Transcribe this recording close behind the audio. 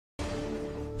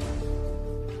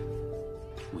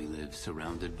We live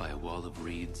surrounded by a wall of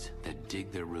reeds that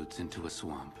dig their roots into a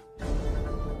swamp.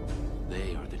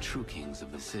 They are the true kings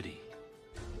of the city.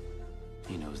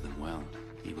 He knows them well.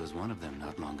 He was one of them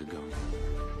not long ago.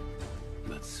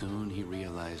 But soon he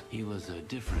realized he was a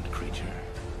different creature.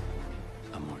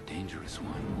 A more dangerous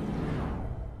one.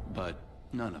 But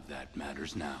none of that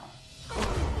matters now.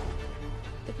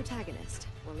 The protagonist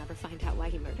will never find out why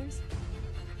he murders.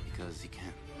 Because he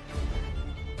can.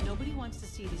 Nobody wants to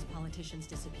see these politicians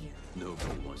disappear.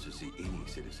 Nobody wants to see any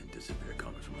citizen disappear,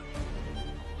 Congressman.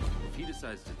 If he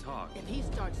decides to talk... If he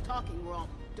starts talking, we're all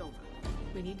over.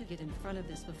 We need to get in front of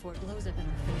this before it blows up in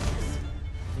our faces.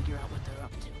 Figure out what they're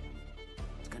up to.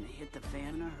 It's gonna hit the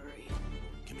fan in a hurry.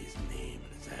 Give me his name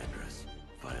and his address.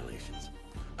 Violations.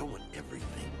 I want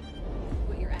everything.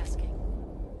 What you're asking,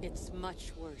 it's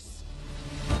much worse.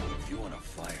 If you want a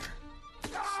fire,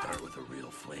 start with a real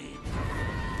flame.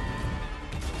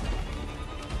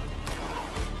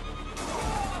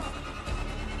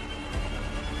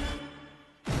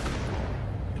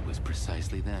 It was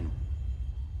precisely then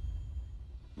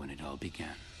when it all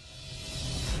began.